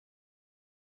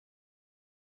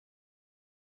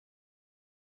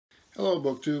Hello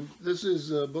BookTube. This is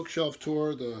a bookshelf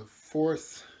tour, the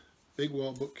fourth big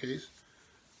wall bookcase,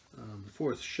 the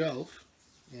fourth shelf,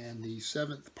 and the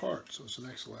seventh part, so it's the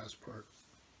next to last part.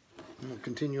 And we'll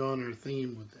continue on our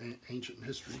theme with ancient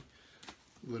history,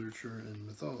 literature, and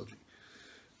mythology.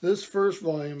 This first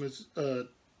volume is a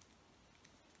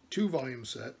two-volume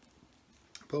set,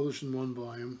 published in one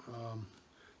volume,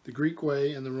 The Greek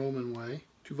Way and the Roman Way,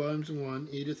 2 volumes in one,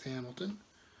 Edith Hamilton.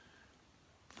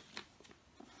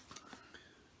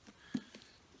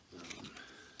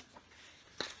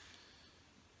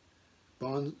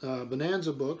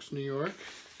 Bonanza Books, New York,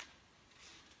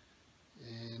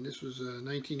 and this was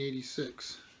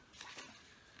 1986.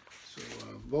 So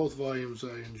both volumes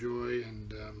I enjoy,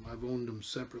 and I've owned them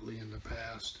separately in the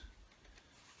past,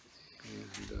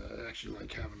 and I actually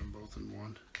like having them both in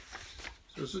one.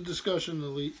 So it's a discussion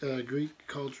of Greek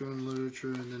culture and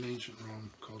literature, and then ancient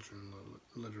Rome culture and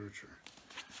literature.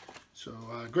 So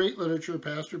great literature,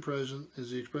 past or present, is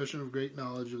the expression of great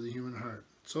knowledge of the human heart.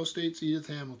 So states Edith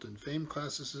Hamilton, famed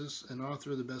classicist and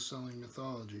author of the best-selling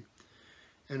mythology,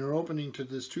 and her opening to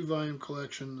this 2-volume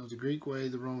collection of the Greek Way,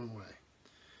 the Roman Way.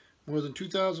 More than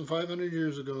 2,500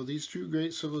 years ago, these two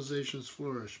great civilizations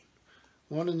flourished.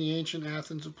 One in the ancient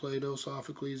Athens of Plato,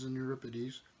 Sophocles, and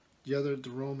Euripides, the other at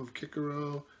the Rome of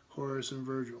Cicero, Horace, and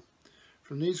Virgil.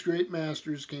 From these great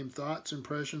masters came thoughts,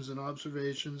 impressions, and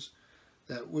observations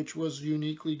that which was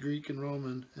uniquely Greek and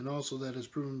Roman, and also that has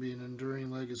proven to be an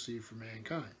enduring legacy for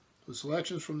mankind. With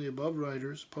selections from the above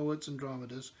writers, poets, and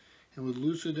dramatists, and with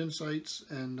lucid insights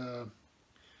and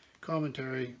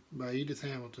commentary by Edith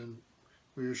Hamilton,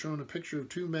 we are shown a picture of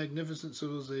two magnificent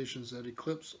civilizations that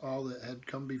eclipse all that had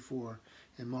come before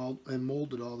and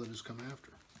molded all that has come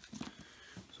after.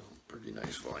 So, pretty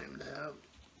nice volume to have.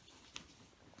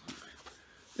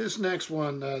 This next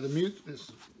one,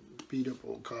 this beat up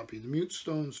old copy, The Mute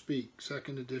Stones Speak,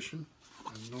 2nd edition,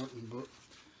 a Norton book.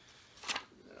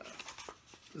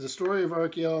 The story of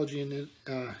archaeology in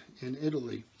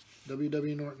Italy, W.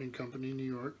 Norton and Company, New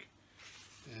York,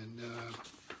 and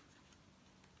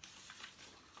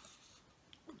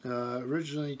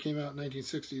originally came out in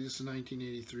 1960. This is a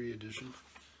 1983 edition.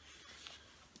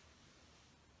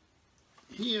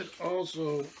 He had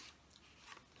also,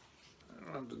 I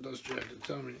don't have the dust jacket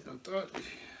tell me, I thought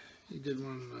he did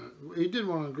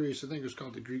one on Greece. I think it was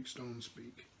called The Greek Stone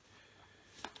Speak.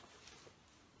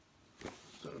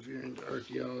 So if you're into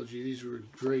archaeology, these were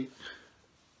great.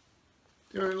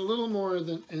 They're a little more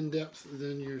in depth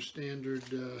than your standard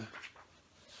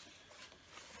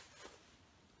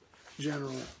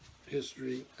general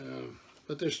history,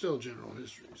 but they're still general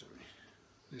histories. I mean,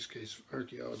 in this case,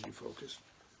 archaeology focused.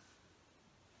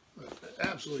 But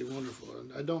absolutely wonderful.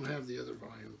 And I don't have the other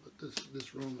volume, but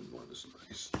this Roman one is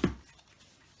nice.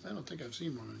 I don't think I've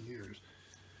seen one in years.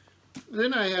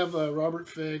 Then I have Robert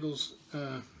Fagel's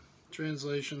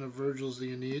translation of Virgil's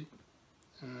The Aeneid,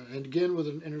 and again with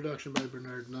an introduction by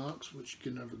Bernard Knox, which you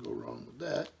can never go wrong with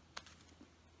that.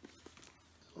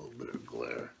 A little bit of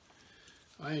glare.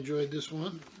 I enjoyed this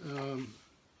one.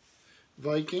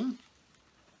 Viking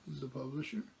is the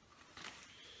publisher.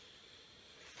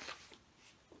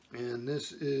 And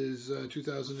this is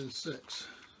 2006.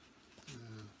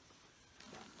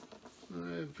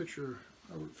 I have a picture of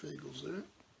Robert Fagel's there.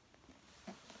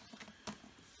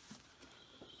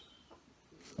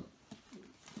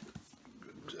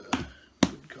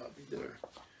 Good copy there.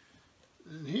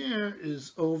 And here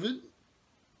is Ovid,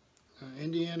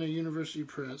 Indiana University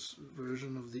Press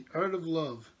version of The Art of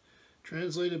Love,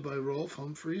 translated by Rolf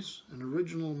Humphreys, an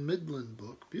original Midland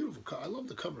book. Beautiful cover. I love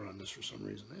the cover on this for some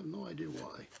reason. I have no idea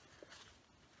why.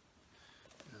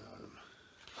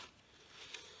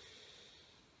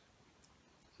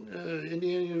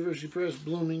 Indiana University Press,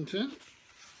 Bloomington,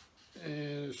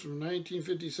 and it's from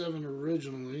 1957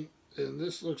 originally, and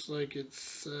this looks like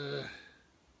it's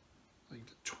like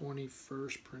the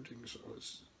 21st printing, so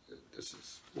this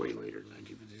is way later than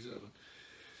 1957.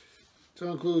 So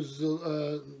it includes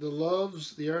the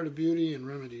Loves, The Art of Beauty, and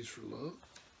Remedies for Love.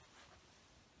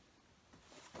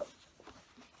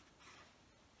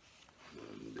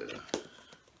 And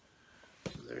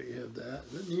so there you have that.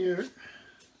 And then here,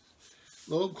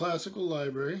 Loeb Classical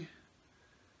Library,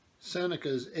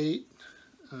 Seneca's 8.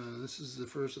 This is the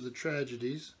first of the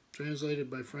tragedies, translated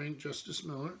by Frank Justice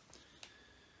Miller.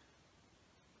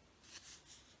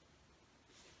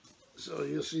 So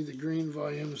you'll see the green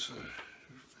volumes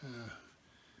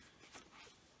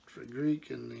for Greek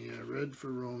and the red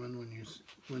for Roman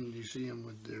when you see them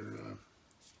with their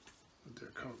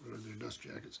dust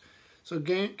jackets. So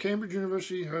Cambridge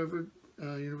University, Harvard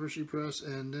University Press,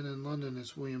 and then in London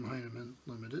it's William Heinemann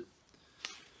Limited.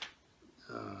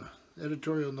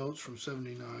 editorial notes from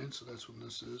 '79, so that's when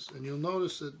this is. And you'll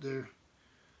notice that there,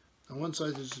 on one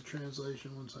side there's the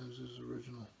translation, one side there's the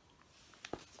original.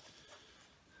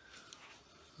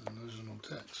 And there's no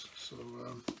text. So,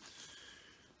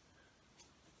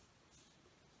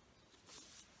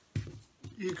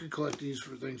 you could collect these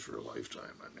for things for a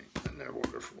lifetime, I mean, and they're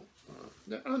wonderful.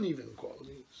 They're uneven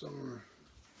quality. Some are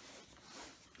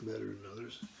better than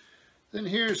others. Then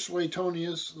here's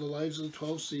Suetonius, The Lives of the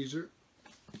 12 Caesar.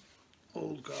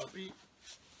 Old copy.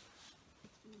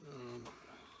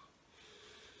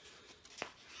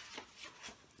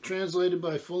 Translated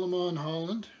by Philemon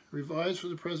Holland. Revised for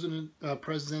the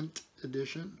present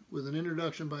edition with an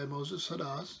introduction by Moses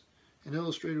Hadas and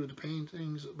illustrated with the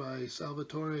paintings by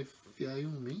Salvatore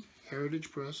Fiummi,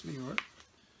 Heritage Press, New York.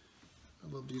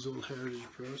 I love these old Heritage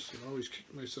Press. I always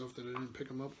kicked myself that I didn't pick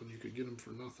them up when you could get them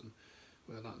for nothing.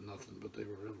 Well, not nothing, but they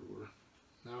were everywhere.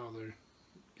 Now they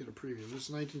get a premium. This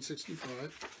is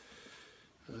 1965.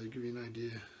 To give you an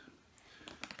idea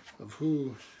of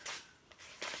who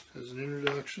has an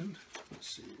introduction. Let's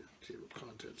see, table of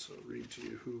contents. I'll read to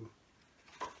you who.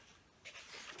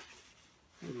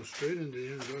 We'll go straight into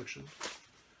the introduction.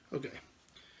 Okay.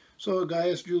 So,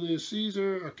 Gaius Julius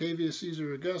Caesar, Octavius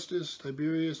Caesar Augustus,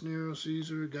 Tiberius Nero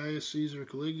Caesar, Gaius Caesar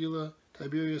Caligula,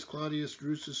 Tiberius Claudius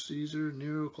Drusus Caesar,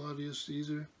 Nero Claudius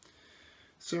Caesar,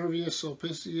 Servius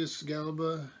Sulpicius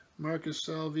Galba, Marcus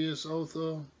Salvius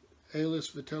Otho, Aulus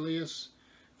Vitellius,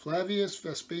 Flavius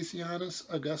Vespasianus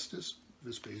Augustus,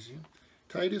 Vespasian,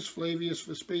 Titus Flavius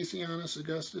Vespasianus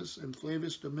Augustus, and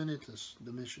Flavius Domitius,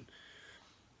 Domitian.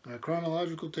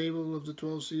 Chronological table of the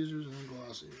 12 Caesars and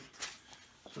glossy.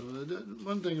 So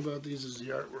one thing about these is the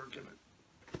artwork in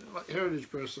it. Heritage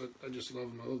Press, I just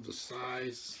love them. I love the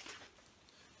size.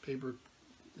 Paper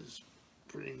is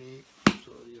pretty neat.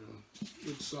 So, you know,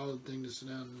 good solid thing to sit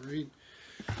down and read.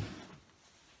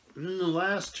 And then the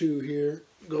last two here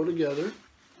go together.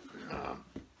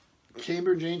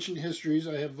 Cambridge Ancient Histories.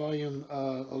 I have volume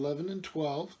 11 and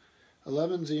 12.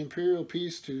 11 is the Imperial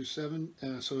Peace to 7,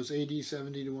 so it's AD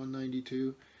 70 to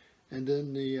 192. And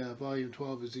then the volume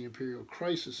 12 is the Imperial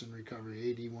Crisis and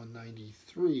Recovery, AD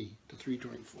 193 to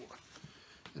 324.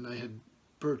 And I had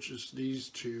purchased these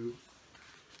two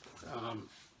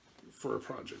for a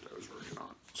project I was working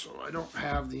on. So I don't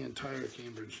have the entire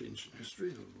Cambridge Ancient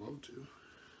History. I'd love to.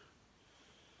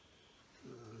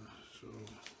 So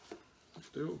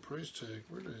the old price tag,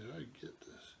 where did I get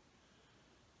this?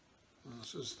 It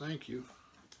says thank you.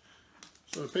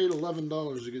 So I paid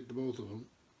 $11 to get the both of them.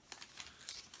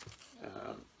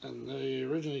 And they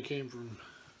originally came from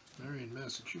Marion,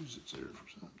 Massachusetts there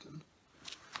for something.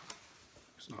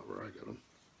 It's not where I got them.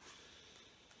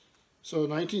 So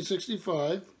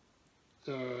 1965,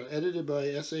 edited by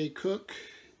S.A. Cook,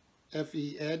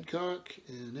 F.E. Adcock,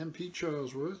 and M.P.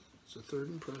 Charlesworth. It's a third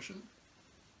impression.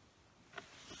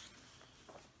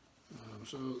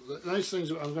 So the nice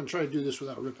things, I'm going to try to do this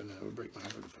without ripping it. It would break my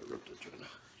heart if I ripped it trying to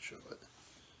show it.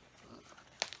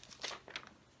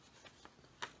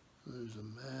 There's a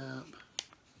map.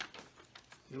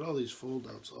 You got all these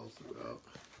fold-outs all throughout.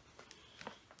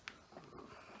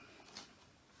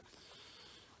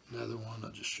 Another one,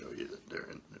 I'll just show you that they're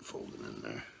folded in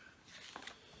there.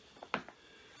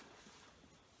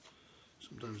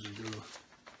 Sometimes they get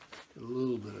a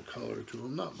little bit of color to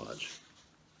them, not much.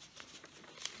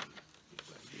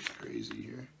 Crazy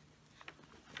here.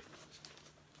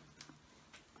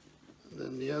 And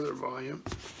then the other volume.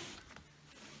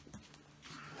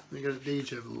 They each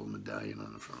have a little medallion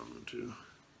on the front of them too.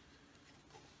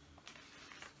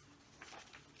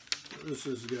 This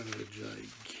has got a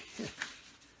gigantic.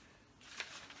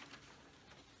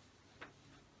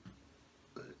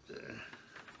 Right there.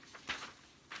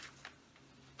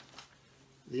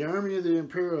 The Army of the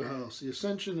Imperial House, the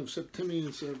Ascension of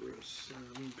Septimian Severus.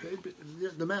 I mean,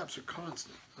 the maps are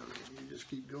constant. I mean, you just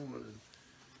keep going.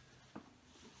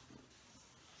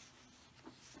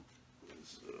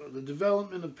 And the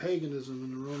development of paganism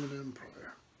in the Roman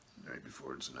Empire. Right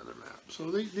before it's another map.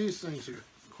 So these things are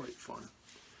quite fun.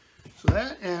 So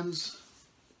that ends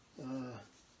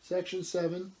Section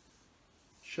 7,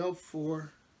 Shelf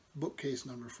 4, Bookcase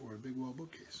number 4, Big Wall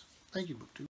Bookcase. Thank you,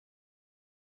 BookTube.